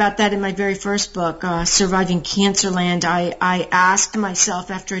talk about that in my very first book, Surviving Cancerland. I asked myself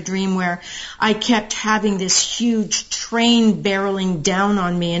after a dream where I kept having this huge train barreling down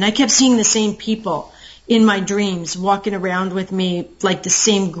on me, and I kept seeing the same people in my dreams walking around with me, like the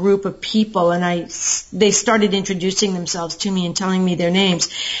same group of people, and they started introducing themselves to me and telling me their names.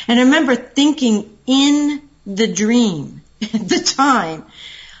 And I remember thinking in the dream at the time,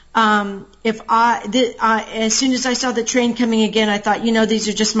 as soon as I saw the train coming again, I thought, these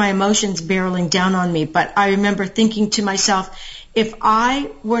are just my emotions barreling down on me. But I remember thinking to myself, if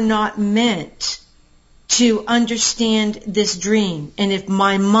I were not meant to understand this dream, and if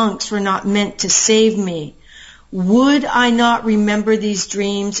my monks were not meant to save me, would I not remember these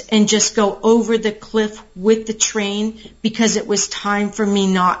dreams and just go over the cliff with the train because it was time for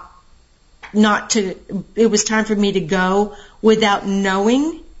me it was time for me to go without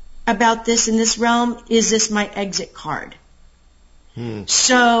knowing about this in this realm? Is this my exit card?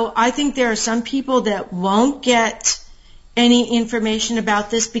 So I think there are some people that won't get any information about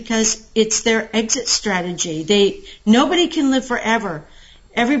this because it's their exit strategy. Nobody can live forever.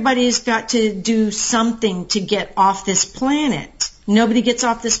 Everybody's got to do something to get off this planet. Nobody gets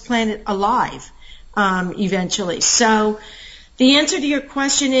off this planet alive eventually. So the answer to your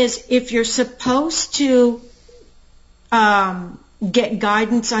question is, if you're supposed to get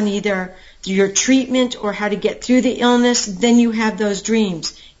guidance on either your treatment or how to get through the illness, then you have those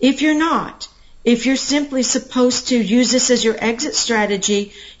dreams. If you're not, if you're simply supposed to use this as your exit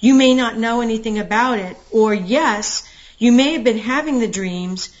strategy, you may not know anything about it. Or yes, you may have been having the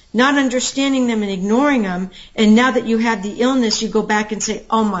dreams, not understanding them and ignoring them, and now that you have the illness, you go back and say,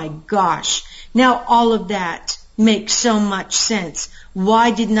 oh my gosh, now all of that makes so much sense. Why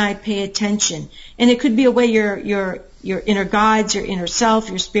didn't I pay attention? And it could be a way your inner guides, your inner self,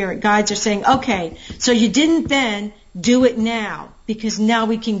 your spirit guides are saying, okay, so you didn't then, do it now, because now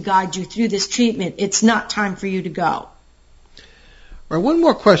we can guide you through this treatment. It's not time for you to go. All right, one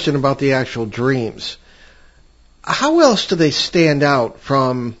more question about the actual dreams. How else do they stand out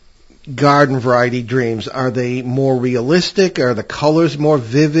from garden variety dreams? Are they more realistic? Are the colors more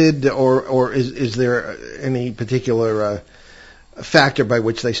vivid? Or is there any particular factor by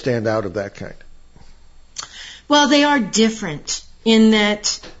which they stand out of that kind? Well, they are different in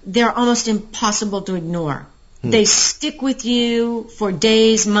that they're almost impossible to ignore. They stick with you for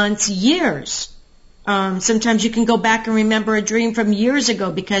days, months, years. Sometimes you can go back and remember a dream from years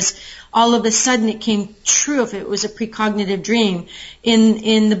ago because all of a sudden it came true if it was a precognitive dream.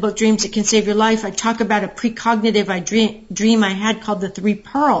 In the book Dreams That Can Save Your Life, I talk about a precognitive dream I had called the 3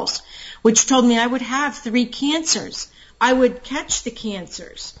 Pearls, which told me I would have 3 cancers. I would catch the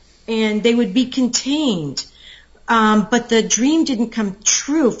cancers and they would be contained. But the dream didn't come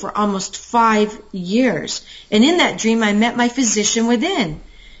true for almost 5 years. And in that dream, I met my physician within.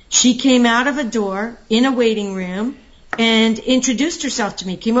 She came out of a door in a waiting room and introduced herself to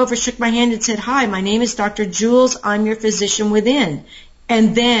me, came over, shook my hand and said, hi, my name is Dr. Jules. I'm your physician within.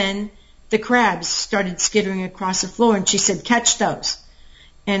 And then the crabs started skittering across the floor and she said, catch those.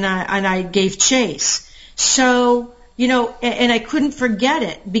 And I gave chase. So, and I couldn't forget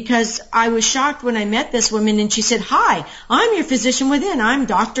it because I was shocked when I met this woman and she said, hi, I'm your physician within. I'm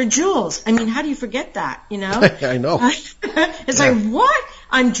Dr. Jules. I mean, how do you forget that, I know. It's like, what?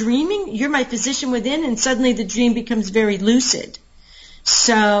 I'm dreaming? You're my physician within? And suddenly the dream becomes very lucid.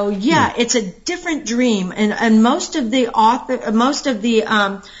 So, yeah, it's a different dream. And most of the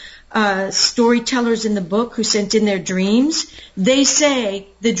storytellers in the book who sent in their dreams, they say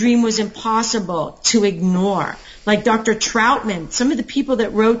the dream was impossible to ignore. Like Dr. Troutman, some of the people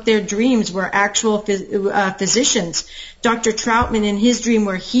that wrote their dreams were actual physicians. Dr. Troutman in his dream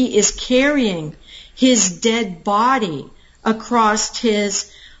where he is carrying his dead body across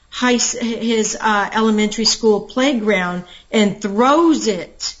his elementary school playground and throws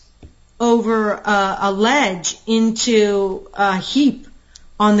it over a ledge into a heap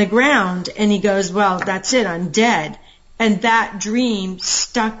on the ground, and he goes, well, that's it, I'm dead. And that dream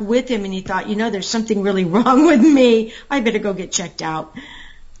stuck with him, and he thought, there's something really wrong with me. I better go get checked out.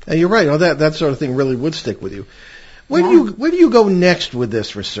 You're right. Oh, that sort of thing really would stick with you. Where do you go next with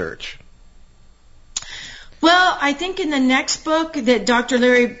this research? Well, I think in the next book that Dr.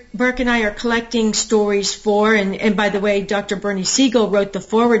 Larry Burke and I are collecting stories for, and by the way, Dr. Bernie Siegel wrote the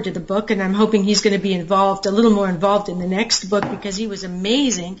foreword to the book, and I'm hoping he's going to be involved, a little more involved in the next book because he was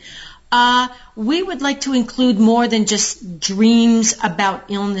amazing. We would like to include more than just dreams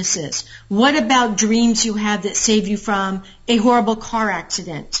about illnesses. What about dreams you have that save you from a horrible car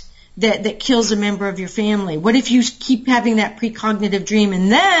accident that kills a member of your family? What if you keep having that precognitive dream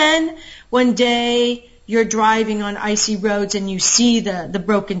and then one day you're driving on icy roads and you see the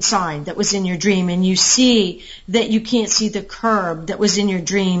broken sign that was in your dream, and you see that you can't see the curb that was in your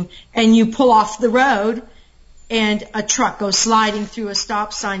dream, and you pull off the road and a truck goes sliding through a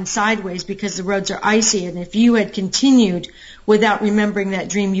stop sign sideways because the roads are icy, and if you had continued without remembering that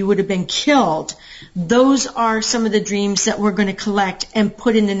dream, you would have been killed. Those are some of the dreams that we're going to collect and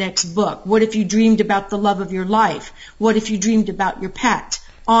put in the next book. What if you dreamed about the love of your life? What if you dreamed about your pet?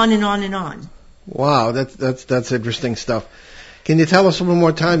 On and on and on. Wow, that's interesting stuff. Can you tell us one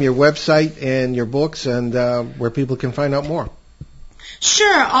more time your website and your books and where people can find out more?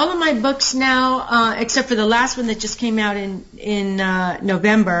 Sure. All of my books now, except for the last one that just came out in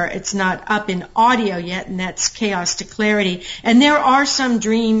November, it's not up in audio yet, and that's Chaos to Clarity. And there are some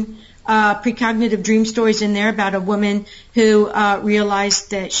precognitive dream stories in there about a woman who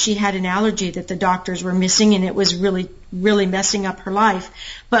realized that she had an allergy that the doctors were missing, and it was really, really messing up her life.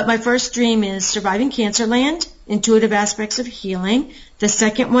 But my first dream is Surviving Cancerland, Intuitive Aspects of Healing. The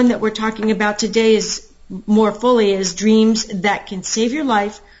second one that we're talking about today is more fully is Dreams That Can Save Your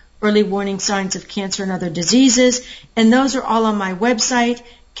Life, Early Warning Signs of Cancer and Other Diseases. And those are all on my website,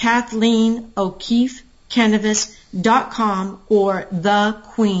 KathleenO'KeefeCanavas.com, or The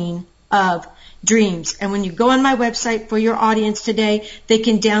Queen of Dreams. And when you go on my website for your audience today, they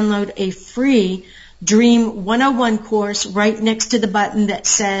can download a free Dream 101 course right next to the button that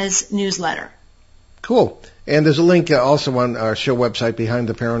says newsletter. Cool. And there's a link also on our show website,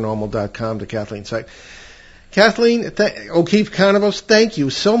 BehindTheParanormal.com, to Kathleen's site. Kathleen O'Keefe-Canavas, thank you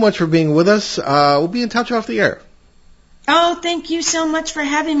so much for being with us. We'll be in touch off the air. Oh, thank you so much for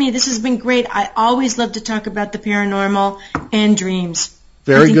having me. This has been great. I always love to talk about the paranormal and dreams.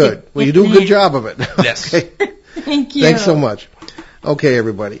 Very good. Well, you do a good job of it. Yes. Okay. Thank you. Thanks so much. Okay,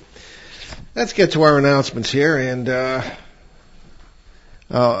 everybody. Let's get to our announcements here, and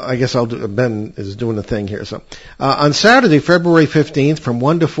I guess Ben is doing the thing here. So, on Saturday, February 15th, from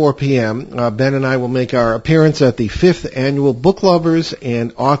 1 to 4 p.m., Ben and I will make our appearance at the 5th Annual Book Lovers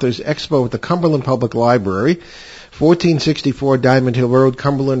and Authors Expo at the Cumberland Public Library, 1464 Diamond Hill Road,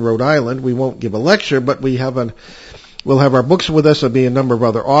 Cumberland, Rhode Island. We won't give a lecture, but we'll have our books with us. There'll be a number of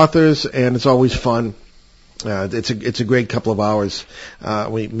other authors, and it's always fun. It's a great couple of hours.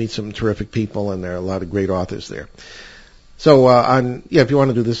 We meet some terrific people, and there are a lot of great authors there. So, if you want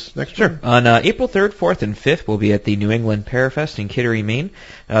to do this next. Sure. On April 3rd, 4th, and 5th, we'll be at the New England Parafest in Kittery, Maine.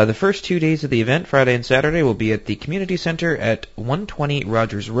 The first 2 days of the event, Friday and Saturday, will be at the Community Center at 120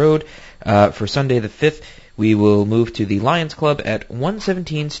 Rogers Road. For Sunday the 5th, we will move to the Lions Club at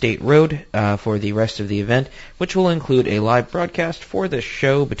 117 State Road for the rest of the event, which will include a live broadcast for the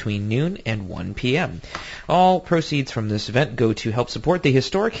show between noon and 1 p.m. All proceeds from this event go to help support the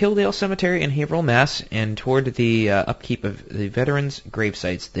historic Hilldale Cemetery in Haverhill, Mass., and toward the upkeep of the veterans' grave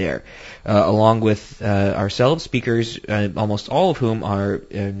sites there. Along with ourselves, speakers, almost all of whom are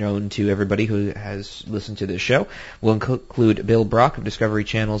known to everybody who has listened to this show, will include Bill Brock of Discovery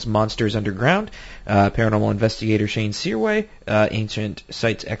Channel's Monsters Underground, paranormal investigator Shane Searway, ancient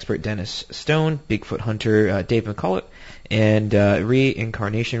sites expert Dennis Stone, Bigfoot hunter Dave McCullough, and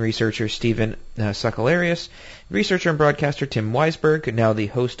reincarnation researcher Stephen Sakalarius, researcher and broadcaster Tim Weisberg, now the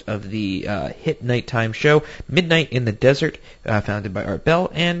host of the hit nighttime show Midnight in the Desert, founded by Art Bell,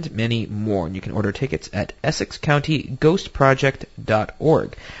 and many more. And you can order tickets at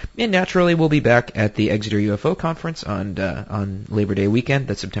EssexCountyGhostProject.org. And naturally, we'll be back at the Exeter UFO Conference on Labor Day weekend,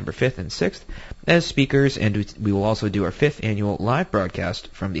 that's September 5th and 6th, as speakers, and we will also do our 5th annual live broadcast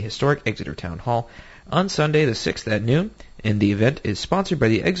from the historic Exeter Town Hall on Sunday the 6th at noon, and the event is sponsored by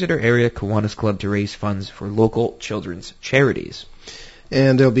the Exeter Area Kiwanis Club to raise funds for local children's charities.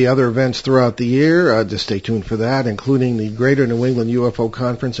 And there'll be other events throughout the year. Just stay tuned for that, including the Greater New England UFO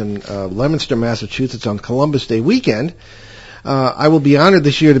Conference in Leominster, Massachusetts on Columbus Day weekend. I will be honored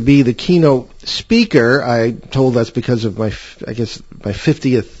this year to be the keynote speaker. I told that's because of my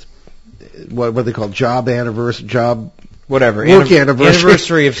 50th, what they call job anniversary, work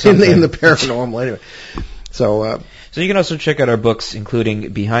anniversary of something. in the paranormal. Anyway, so So you can also check out our books,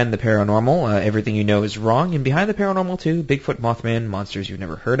 including Behind the Paranormal, Everything You Know Is Wrong, and Behind the Paranormal 2, Bigfoot, Mothman, Monsters You've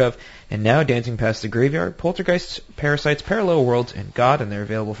Never Heard Of, and now Dancing Past the Graveyard, Poltergeists, Parasites, Parallel Worlds, and God, and they're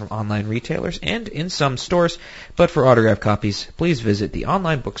available from online retailers and in some stores. But for autographed copies, please visit the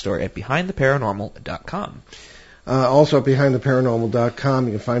online bookstore at BehindTheParanormal.com. Also at BehindTheParanormal.com,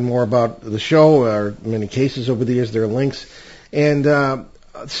 you can find more about the show, our many cases over the years. There are links. And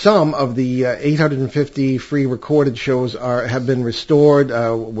some of the 850 free recorded shows have been restored.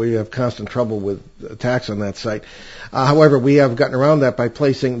 We have constant trouble with attacks on that site. However, we have gotten around that by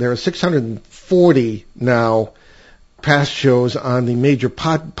placing, there are 640 now past shows on the major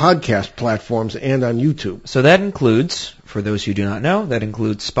podcast platforms and on YouTube. So that includes, for those who do not know, that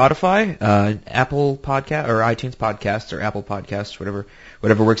includes Spotify, Apple Podcast or iTunes Podcasts or Apple Podcasts,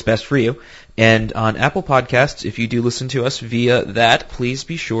 whatever works best for you. And on Apple Podcasts, if you do listen to us via that, please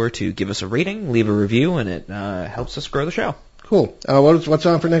be sure to give us a rating, leave a review, and it helps us grow the show. Cool. What's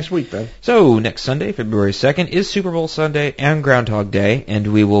on for next week, Ben? So next Sunday, February 2nd, is Super Bowl Sunday and Groundhog Day, and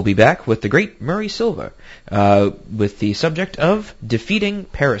we will be back with the great Murray Silva with the subject of defeating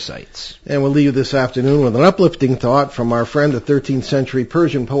parasites. And we'll leave you this afternoon with an uplifting thought from our friend, the 13th century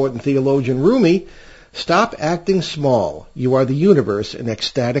Persian poet and theologian Rumi. Stop acting small. You are the universe in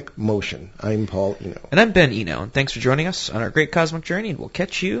ecstatic motion. I'm Paul Eno. And I'm Ben Eno, and thanks for joining us on our great cosmic journey, and we'll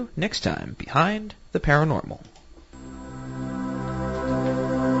catch you next time Behind the Paranormal.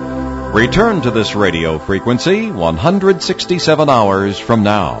 Return to this radio frequency 167 hours from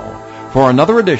now for another edition